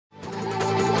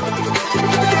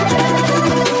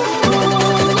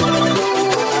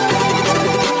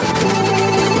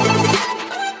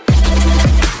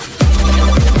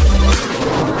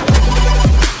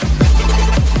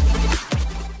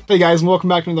Hey guys, and welcome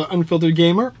back to another Unfiltered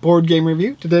Gamer board game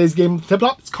review. Today's game at the tip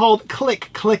top, it's called Click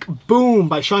Click Boom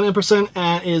by Sean Emperson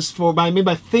and is made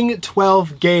by Thing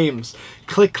 12 Games.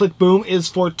 Click Click Boom is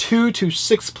for 2 to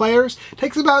 6 players. It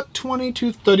takes about 20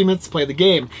 to 30 minutes to play the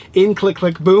game. In Click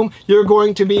Click Boom, you're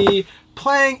going to be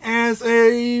playing as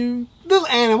a little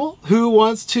animal who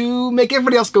wants to make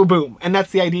everybody else go boom, and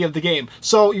that's the idea of the game.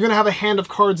 So you're gonna have a hand of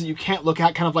cards that you can't look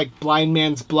at, kind of like blind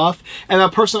man's bluff, and the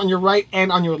person on your right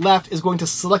and on your left is going to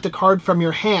select a card from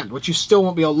your hand, which you still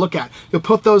won't be able to look at. You'll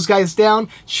put those guys down,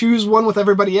 choose one with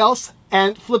everybody else,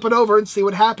 and flip it over and see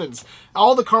what happens.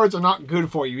 All the cards are not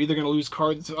good for you. You're either going to lose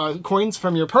coins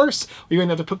from your purse, or you're going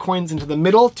to have to put coins into the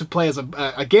middle to play as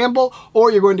a gamble,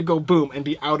 or you're going to go boom and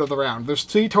be out of the round. There's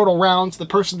 3 total rounds. The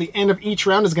person at the end of each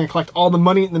round is going to collect all the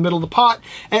money in the middle of the pot,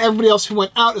 and everybody else who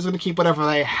went out is going to keep whatever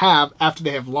they have after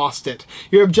they have lost it.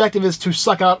 Your objective is to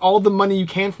suck out all the money you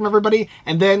can from everybody,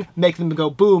 and then make them go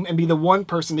boom and be the one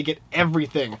person to get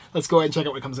everything. Let's go ahead and check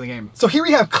out what comes in the game. So here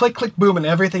we have Click Click Boom and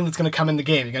everything that's going to come in the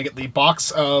game. You're going to get the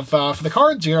box of for the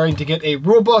cards. You're going to get a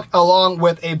rule book along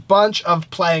with a bunch of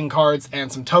playing cards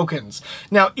and some tokens.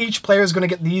 Now each player is going to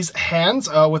get these hands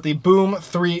with the boom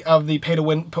 3 of the pay to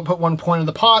win, put 1 point in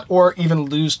the pot, or even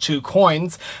lose 2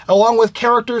 coins, along with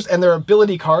characters and their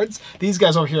ability cards. These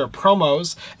guys over here are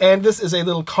promos, and this is a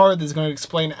little card that's going to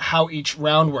explain how each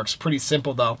round works. Pretty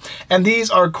simple though. And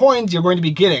these are coins you're going to be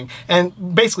getting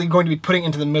and basically going to be putting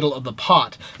into the middle of the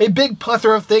pot. A big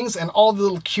plethora of things and all the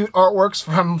little cute artworks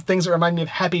from things that remind me of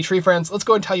Happy Tree Friends. Let's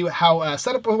go and tell you how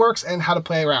setup works and how to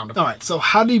play around. Alright, so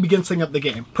how do you begin setting up the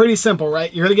game? Pretty simple,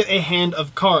 right? You're going to get a hand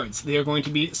of cards. They are going to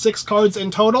be 6 cards in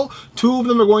total. 2 of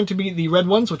them are going to be the red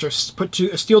ones, which are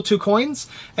steal 2 coins,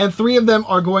 and 3 of them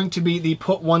are going to be the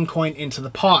put 1 coin into the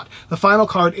pot. The final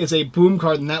card is a boom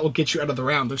card, and that will get you out of the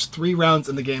round. There's 3 rounds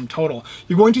in the game total.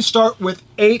 You're going to start with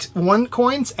 8 1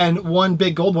 coins and 1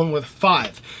 big gold one with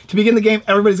 5. To begin the game,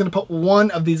 everybody's going to put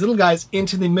 1 of these little guys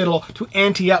into the middle to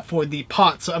ante up for the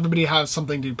pot, so everybody has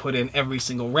something to put in every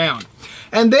single round.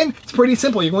 And then it's pretty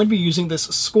simple. You're going to be using this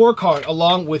scorecard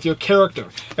along with your character.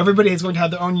 Everybody is going to have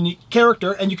their own unique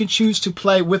character, and you can choose to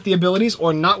play with the abilities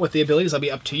or not with the abilities. That'll be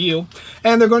up to you.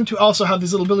 And they're going to also have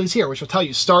these little abilities here, which will tell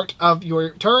you start of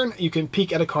your turn. You can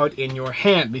peek at a card in your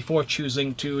hand before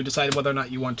choosing to decide whether or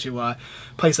not you want to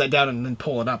place that down and then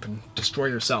pull it up and destroy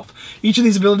yourself. Each of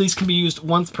these abilities can be used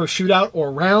once per shootout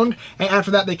or round, and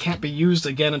after that they can't be used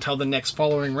again until the next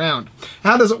following round.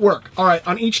 How does it work? Alright,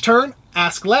 on each turn,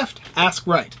 ask left, ask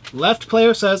right. Left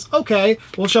player says, okay,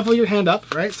 we'll shuffle your hand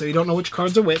up, right, so you don't know which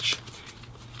cards are which.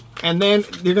 And then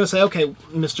you're going to say, okay,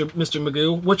 Mr.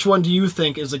 Magoo, which one do you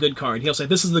think is a good card? He'll say,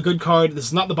 this is the good card. This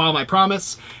is not the bomb, I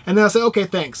promise. And then I'll say, okay,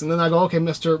 thanks. And then I go, okay,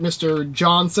 Mr.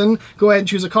 Johnson, go ahead and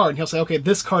choose a card. And he'll say, okay,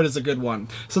 this card is a good one.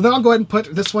 So then I'll go ahead and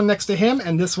put this one next to him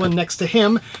and this one next to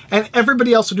him. And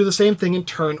everybody else will do the same thing in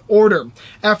turn order.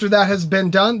 After that has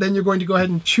been done, then you're going to go ahead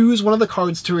and choose one of the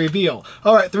cards to reveal.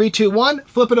 All right, 3, 2, 1,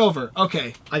 flip it over.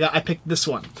 Okay, I picked this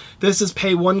one. This is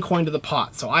pay 1 coin to the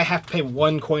pot. So I have to pay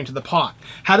 1 coin to the pot.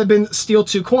 Had it been steal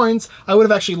 2 coins, I would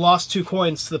have actually lost 2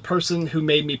 coins to the person who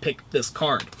made me pick this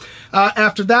card.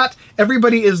 After that,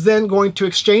 everybody is then going to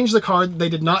exchange the card they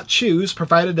did not choose,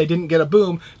 provided they didn't get a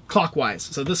boom, clockwise.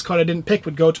 So this card I didn't pick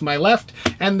would go to my left,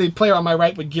 and the player on my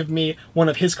right would give me one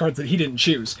of his cards that he didn't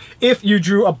choose. If you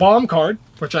drew a bomb card,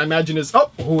 which I imagine is,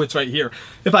 oh, it's right here.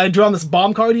 If I had drawn this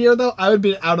bomb card here, though, I would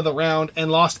be out of the round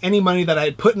and lost any money that I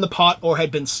had put in the pot or had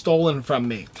been stolen from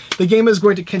me. The game is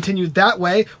going to continue that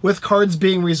way, with cards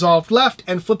being resolved left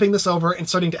and flipping this over and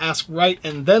starting to ask right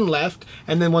and then left,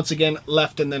 and then once again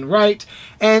left and then right.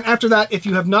 And after that, if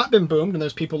you have not been boomed and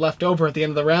there's people left over at the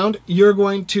end of the round, you're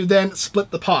going to then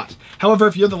split the pot. However,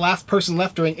 if you're the last person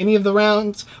left during any of the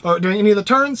rounds or during any of the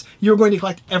turns, you're going to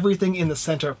collect everything in the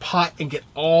center pot and get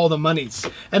all the monies.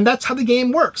 And that's how the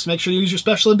game works. Make sure you use your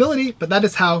special ability, but that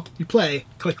is how you play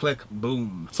Click Click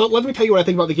Boom. So let me tell you what I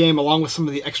think about the game along with some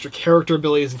of the extra character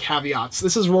abilities and caveats.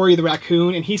 This is Rory the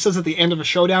Raccoon, and he says at the end of a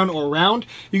showdown or a round,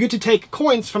 you get to take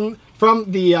coins from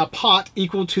the pot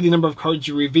equal to the number of cards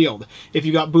you revealed. If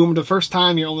you got boomed the first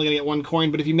time, you're only going to get 1 coin,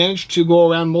 but if you manage to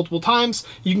go around multiple times,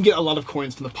 you can get a lot of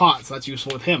coins from the pot, so that's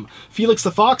useful with him. Felix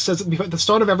the Fox says at the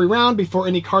start of every round, before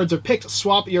any cards are picked,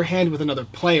 swap your hand with another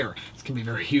player. This can be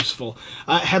very useful.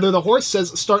 Heather the Horse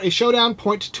says, start a showdown,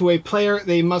 point to a player,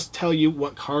 they must tell you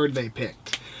what card they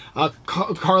picked.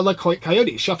 Carla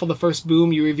Coyote, shuffle the first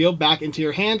boom you reveal back into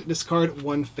your hand, discard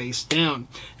 1 face down.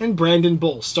 And Brandon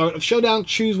Bull, start of showdown,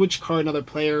 choose which card another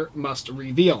player must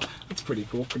reveal. That's pretty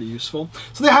cool, pretty useful.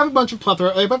 So they have a bunch of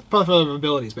plethora of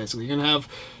abilities, basically. You're going to have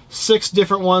 6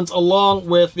 different ones, along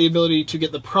with the ability to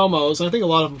get the promos, and I think a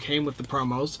lot of them came with the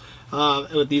promos,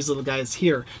 with these little guys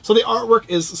here. So the artwork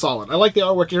is solid. I like the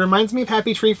artwork. It reminds me of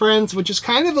Happy Tree Friends, which is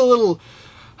kind of a little,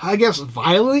 I guess,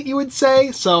 violent, you would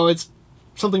say, so it's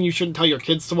something you shouldn't tell your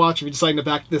kids to watch if you're deciding to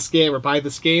back this game or buy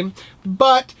this game.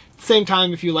 But at the same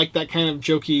time, if you like that kind of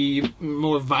jokey,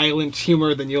 more violent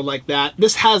humor, then you'll like that.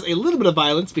 This has a little bit of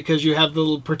violence because you have the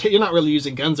little, you're not really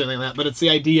using guns or anything like that, but it's the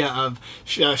idea of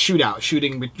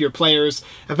shooting with your players.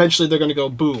 Eventually they're going to go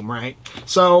boom, right?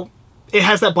 So it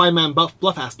has that blind man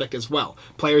bluff aspect as well.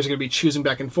 Players are going to be choosing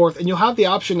back and forth, and you'll have the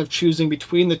option of choosing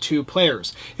between the 2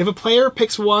 players. If a player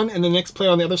picks one and the next player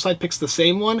on the other side picks the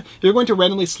same one, you're going to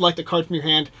randomly select a card from your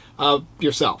hand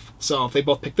yourself. So if they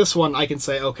both pick this one, I can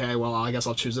say, okay, well, I guess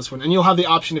I'll choose this one. And you'll have the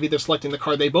option of either selecting the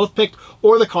card they both picked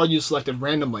or the card you selected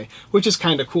randomly, which is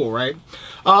kind of cool, right?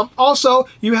 Also,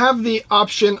 you have the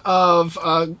option of,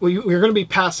 you're going to be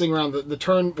passing around the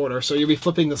turn order, so you'll be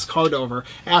flipping this card over,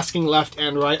 asking left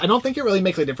and right. I don't think it really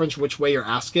makes a difference which way you're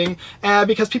asking,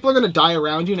 because people are going to die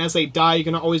around you, and as they die, you're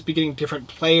going to always be getting different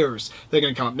players that are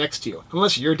going to come up next to you.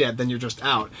 Unless you're dead, then you're just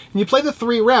out. And you play the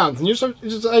 3 rounds, and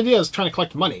your idea is trying to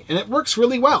collect money. And it works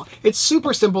really well. It's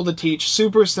super simple to teach,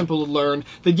 super simple to learn.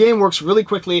 The game works really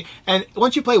quickly, and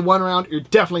once you play 1 round, you're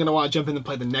definitely going to want to jump in and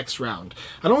play the next round.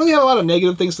 I don't really have a lot of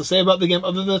negative things to say about the game,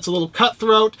 other than it's a little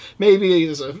cutthroat. Maybe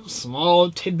there's a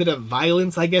small tidbit of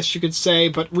violence, I guess you could say,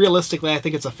 but realistically, I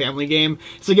think it's a family game.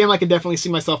 It's a game I could definitely see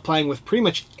myself playing with pretty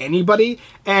much anybody,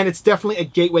 and it's definitely a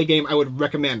gateway game I would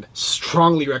recommend.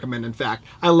 Strongly recommend, in fact.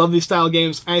 I love these style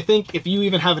games, and I think if you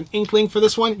even have an inkling for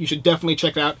this one, you should definitely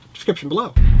check it out. Description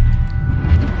below.